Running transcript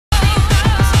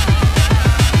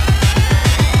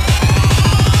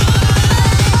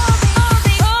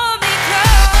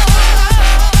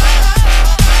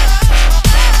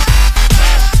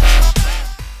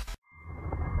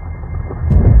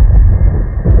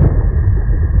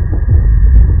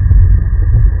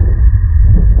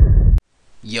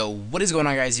Yo, what is going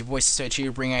on, guys? Your boy Seso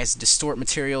here, bringing guys distort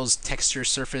materials texture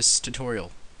surface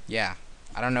tutorial. Yeah,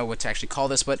 I don't know what to actually call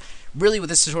this, but really what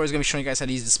this tutorial is going to be showing you guys how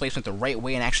to use displacement the right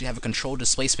way and actually have a controlled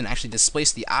displacement, actually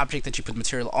displace the object that you put the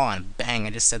material on. Bang, I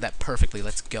just said that perfectly.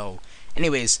 Let's go.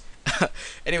 Anyways,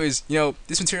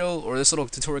 this material or this little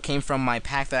tutorial came from my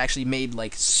pack that actually made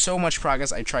like so much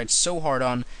progress. I tried so hard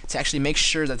on to actually make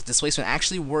sure that the displacement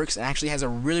actually works and actually has a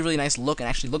really nice look and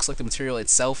actually looks like the material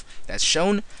itself that's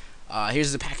shown.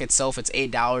 Here's the pack itself. It's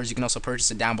 $8. You can also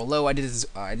purchase it down below. I did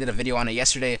a video on it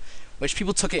yesterday, which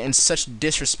people took it in such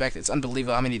disrespect. It's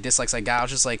unbelievable how many dislikes I got. I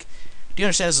was just like, do you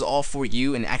understand this is all for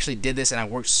you? And actually did this, and I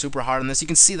worked super hard on this. You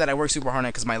can see that I worked super hard on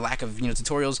it because my lack of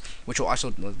tutorials, which will also,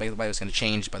 by the way, it's going to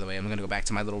change. By the way, I'm going to go back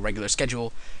to my little regular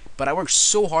schedule. But I worked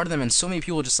so hard on them, and so many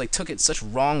people just like took it such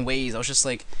wrong ways. I was just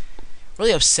like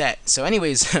really upset. So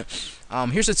anyways,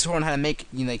 here's a tutorial on how to make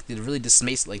the really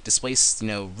displace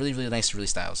really nice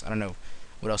styles. I don't know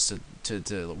what else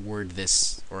to word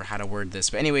this or how to word this,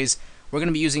 but anyways, we're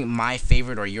gonna be using my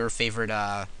favorite or your favorite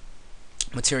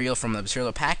material from the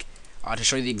material pack to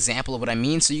show you the example of what I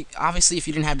mean. So obviously, if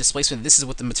you didn't have displacement, this is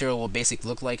what the material will basically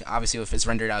look like. Obviously, if it's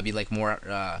rendered, it'll be like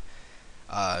more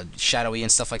shadowy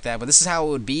and stuff like that. But this is how it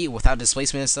would be without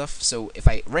displacement and stuff. So if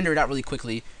I render it out really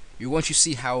quickly, you're going to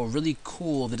see how really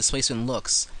cool the displacement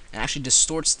looks and actually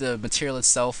distorts the material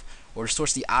itself or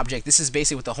distorts the object. This is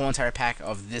basically what the whole entire pack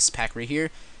of this pack right here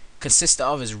consists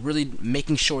of, is really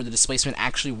making sure the displacement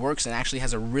actually works and actually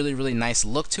has a really nice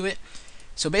look to it.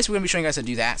 So basically we're going to be showing you guys how to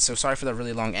do that. So sorry for the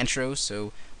really long intro.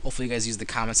 So hopefully you guys use the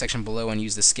comment section below and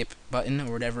use the skip button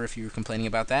or whatever if you're complaining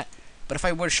about that. But if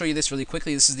I were to show you this really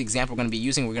quickly, this is the example we're going to be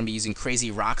using. We're going to be using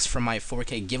crazy rocks from my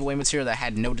 4K giveaway material that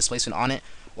had no displacement on it,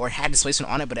 or it had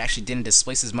displacement on it but it actually didn't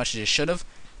displace as much as it should have.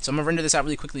 So I'm going to render this out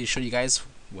really quickly to show you guys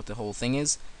what the whole thing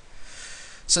is.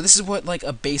 So this is what like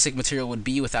a basic material would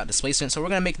be without displacement. So we're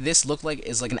going to make this look like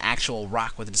is like an actual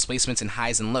rock with displacements and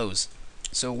highs and lows.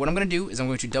 So what I'm going to do is I'm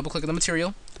going to double click on the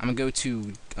material. I'm going to go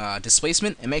to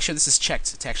displacement and make sure this is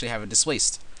checked to actually have it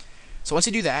displaced. So once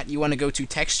you do that, you want to go to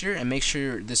texture and make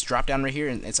sure this drop down right here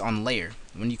and it's on layer.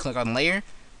 When you click on layer,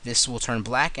 this will turn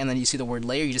black, and then you see the word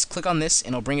layer. You just click on this, and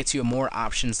it'll bring it to you more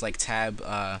options like tab,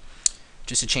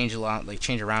 just to change around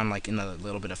like in the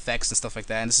little bit of effects and stuff like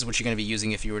that. And this is what you're going to be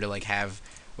using if you were to like have,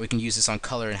 or you can use this on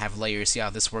color and have layers. See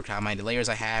how this works, how many layers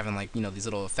I have, and like these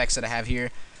little effects that I have here.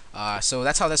 So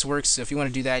that's how this works. So if you want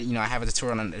to do that, I have a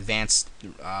tutorial on advanced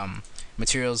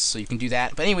materials, so you can do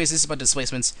that. But anyways, this is about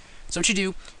displacements. So what you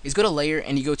do is go to layer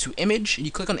and you go to image and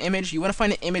you click on image. You want to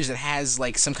find an image that has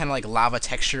like some kind of like lava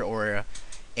texture or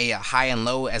a high and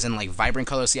low, as in like vibrant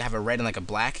colors. So you have a red and like a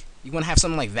black. You want to have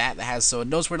something like that has, so it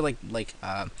knows where to this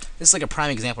is like a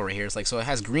prime example right here. It's like, so it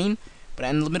has green, but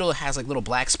in the middle it has like little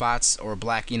black spots or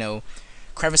black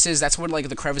crevices. That's where like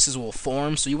the crevices will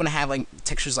form. So you want to have like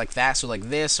textures like that, so like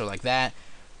this or like that,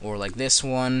 or like this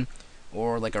one,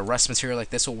 or like a rust material like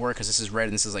this will work because this is red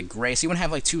and this is like gray. So you want to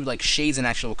have like two like shades in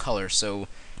actual color. So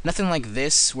nothing like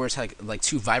this where it's like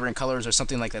two vibrant colors, or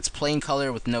something like that's plain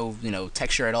color with no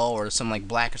texture at all, or something like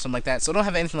black or something like that. So don't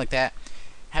have anything like that.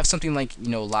 Have something like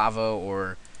lava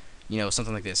or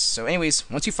something like this. So anyways,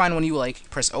 once you find one you like,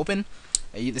 press open.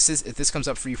 If this comes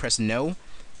up for you, press no.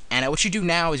 And what you do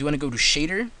now is you want to go to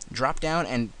shader, drop down,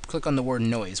 and click on the word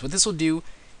noise. What this will do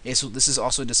is, this is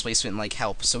also displacement like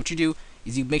help. So what you do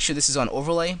is you make sure this is on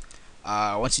overlay.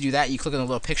 Once you do that, you click on the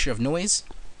little picture of noise,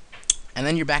 and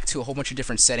then you're back to a whole bunch of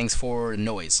different settings for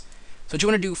noise. So what you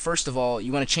want to do, first of all,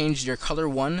 you want to change your color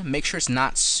 1. Make sure it's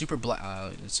not super black.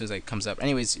 As soon as it comes up,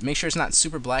 anyways, make sure it's not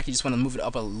super black. You just want to move it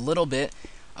up a little bit.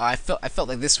 I felt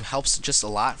like this helps just a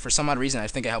lot. For some odd reason, I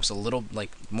think it helps a little,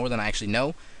 like more than I actually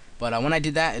know. But when I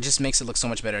did that, it just makes it look so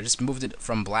much better. I just moved it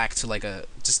from black to like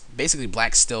just basically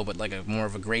black still, but like a more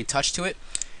of a gray touch to it.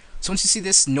 So once you see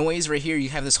this noise right here, you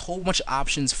have this whole bunch of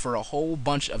options for a whole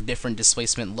bunch of different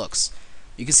displacement looks.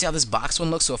 You can see how this box one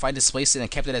looks. So if I displaced it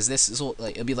and kept it as this, it'll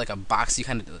be like a boxy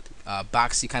kind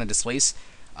of displace.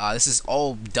 This is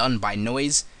all done by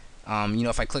noise.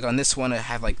 If I click on this one, I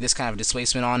have like this kind of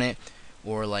displacement on it,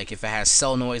 or like if it has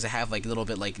cell noise, I have like a little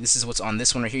bit like this is what's on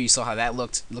this one right here. You saw how that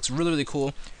looked. It looks really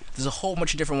cool. There's a whole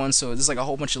bunch of different ones. So there's like a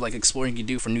whole bunch of like exploring you can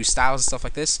do for new styles and stuff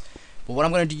like this. But what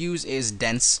I'm going to use is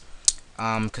dense.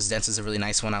 Because dense is a really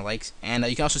nice one I like. And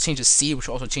you can also change the C, which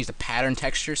will also change the pattern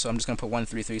texture. So I'm just going to put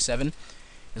 1337.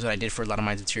 Is what I did for a lot of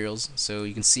my tutorials. So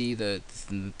you can see the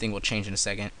thing will change in a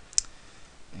second.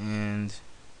 And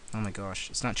oh my gosh,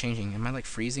 it's not changing. Am I like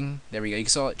freezing? There we go. You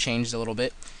saw it changed a little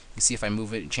bit. You can see if I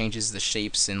move it, it changes the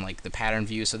shapes and like the pattern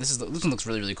view. So this one looks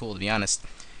really cool, to be honest.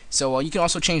 So you can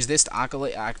also change this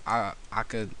to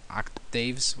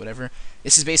octaves, whatever.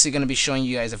 This is basically going to be showing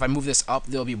you guys, if I move this up,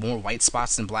 there'll be more white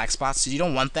spots than black spots. So you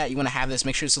don't want that. You want to have this,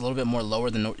 make sure it's a little bit more lower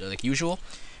than like usual.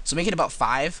 So make it about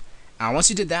 5. Once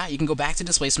you did that, you can go back to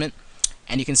displacement,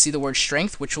 and you can see the word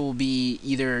strength, which will be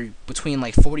either between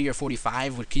like 40 or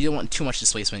 45, which you don't want too much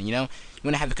displacement, you know? You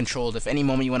want to have it controlled. If any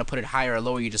moment you want to put it higher or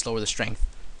lower, you just lower the strength.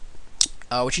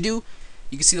 What you do,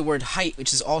 you can see the word height,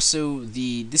 which is also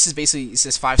this is basically, it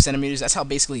says 5 centimeters. That's how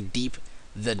basically deep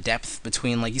the depth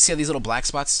between, like, you see how these little black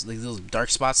spots, like these little dark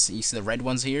spots, you see the red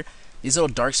ones here? These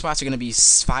little dark spots are going to be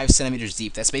 5 centimeters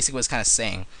deep. That's basically what it's kind of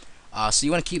saying. So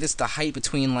you want to keep this the height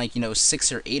between, like,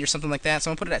 6 or 8 or something like that.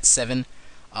 So I'm going to put it at 7.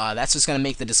 That's what's going to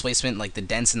make the displacement, like the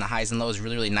dents and the highs and lows,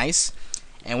 really, really nice.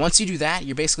 And once you do that,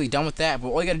 you're basically done with that. But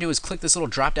all you got to do is click this little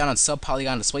drop down on sub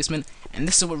polygon displacement, and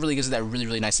this is what really gives it that really,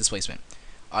 really nice displacement.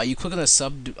 You click on the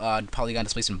sub polygon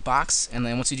displacement box, and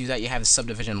then once you do that, you have the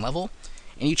subdivision level,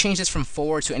 and you change this from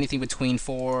 4 to anything between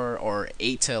 4 or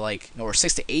 8 to or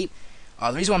 6 to 8.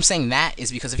 The reason why I'm saying that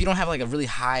is because if you don't have like a really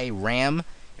high RAM,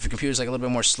 if your computer's like a little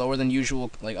bit more slower than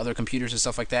usual, like other computers and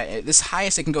stuff like that, this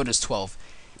highest it can go to is 12.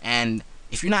 And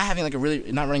if you're not having like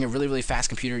not running a really, really fast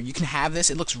computer, you can have this.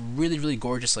 It looks really, really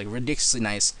gorgeous, like ridiculously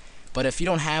nice. But if you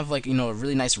don't have like a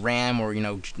really nice RAM or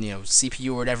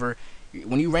CPU or whatever,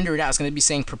 when you render it out, it's going to be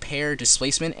saying prepare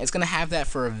displacement. It's going to have that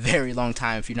for a very long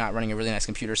time if you're not running a really nice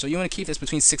computer. So you want to keep this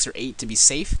between 6 or 8 to be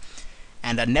safe.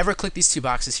 And never click these 2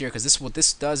 boxes here, because what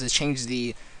this does is change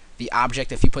the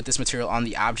object. If you put this material on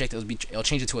the object, it'll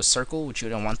change it to a circle, which you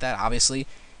don't want that, obviously.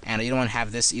 And you don't want to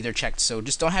have this either checked. So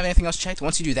just don't have anything else checked.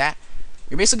 Once you do that,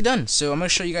 you're basically done. So I'm going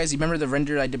to show you guys. Remember the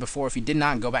render I did before? If you did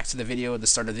not, go back to the video at the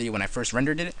start of the video when I first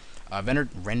rendered it.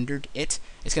 It's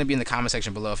going to be in the comment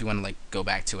section below if you want to like go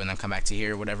back to it and then come back to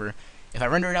here or whatever. If I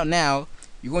render it out now,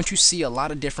 you're going to see a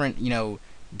lot of different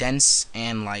dents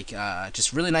and like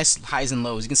just really nice highs and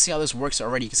lows. You can see how this works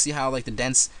already. You can see how like the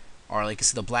dents are, like you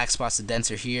see the black spots, the dents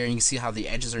are here, and you can see how the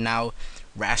edges are now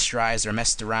rasterized or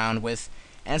messed around with.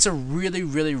 And it's a really,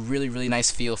 really, really, really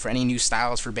nice feel for any new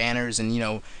styles for banners,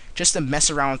 and just to mess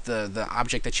around with the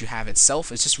object that you have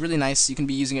itself. It's just really nice. You can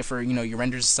be using it for your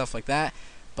renders and stuff like that.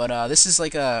 But this is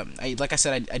like like I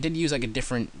said, I did use like a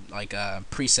different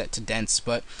preset to dents.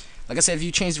 But like I said, if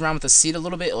you change around with the seed a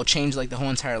little bit, it'll change like the whole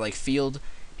entire like field.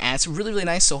 And it's really, really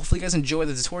nice. So hopefully you guys enjoy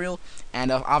the tutorial.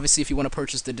 And obviously, if you want to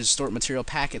purchase the Distort material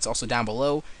pack, it's also down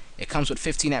below. It comes with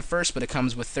 15 at first, but it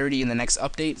comes with 30 in the next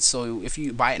update. So if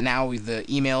you buy it now, the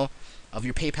email of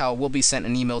your PayPal will be sent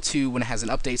an email too when it has an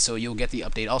update, so you'll get the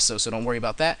update also, so don't worry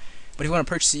about that. But if you want to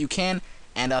purchase it, you can.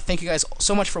 And thank you guys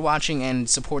so much for watching and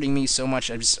supporting me so much.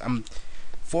 I'm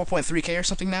 4.3K or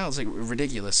something now. It's like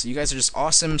ridiculous. You guys are just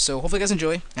awesome. So hopefully you guys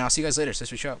enjoy, and I'll see you guys later. So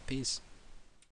switch out. Peace.